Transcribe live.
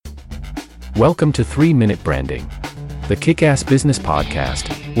Welcome to 3-Minute Branding, the Kick-Ass Business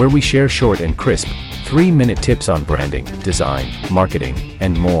Podcast, where we share short and crisp, 3-minute tips on branding, design, marketing,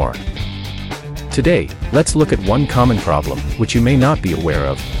 and more. Today, let's look at one common problem, which you may not be aware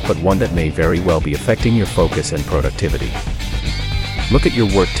of, but one that may very well be affecting your focus and productivity. Look at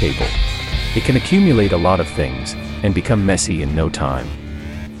your work table. It can accumulate a lot of things, and become messy in no time.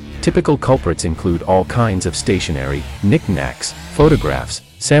 Typical culprits include all kinds of stationery, knickknacks, photographs,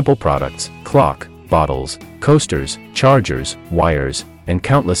 sample products, clock, bottles, coasters, chargers, wires, and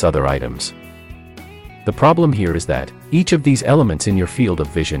countless other items. The problem here is that each of these elements in your field of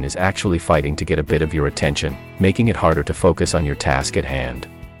vision is actually fighting to get a bit of your attention, making it harder to focus on your task at hand.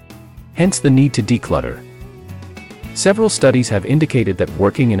 Hence the need to declutter. Several studies have indicated that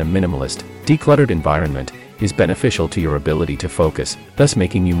working in a minimalist, decluttered environment is beneficial to your ability to focus, thus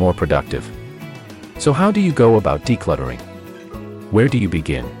making you more productive. So how do you go about decluttering? Where do you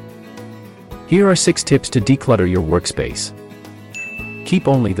begin? Here are 6 tips to declutter your workspace. Keep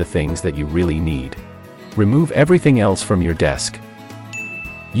only the things that you really need. Remove everything else from your desk.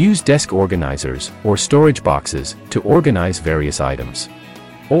 Use desk organizers or storage boxes to organize various items.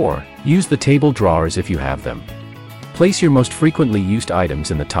 Or, use the table drawers if you have them. Place your most frequently used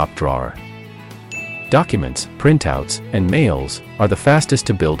items in the top drawer. Documents, printouts, and mails are the fastest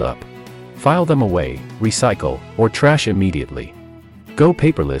to build up. File them away, recycle, or trash immediately. Go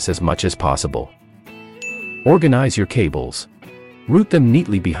paperless as much as possible. Organize your cables. Route them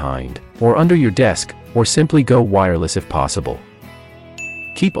neatly behind, or under your desk, or simply go wireless if possible.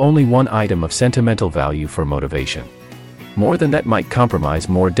 Keep only one item of sentimental value for motivation. More than that might compromise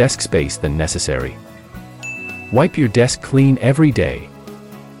more desk space than necessary. Wipe your desk clean every day.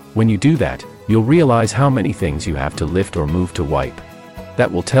 When you do that, you'll realize how many things you have to lift or move to wipe.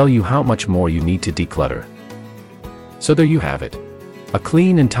 That will tell you how much more you need to declutter. So there you have it. A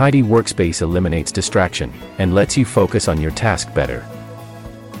clean and tidy workspace eliminates distraction, and lets you focus on your task better.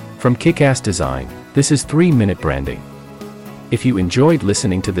 From Kick-Ass Design, this is 3-Minute Branding. If you enjoyed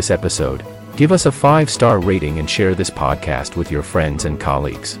listening to this episode, give us a 5-star rating and share this podcast with your friends and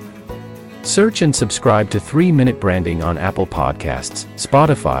colleagues. Search and subscribe to 3-Minute Branding on Apple Podcasts,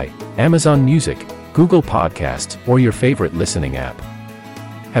 Spotify, Amazon Music, Google Podcasts, or your favorite listening app.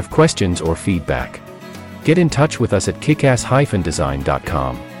 Have questions or feedback? Get in touch with us at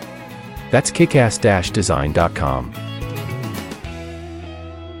kickass-design.com. That's kickass-design.com.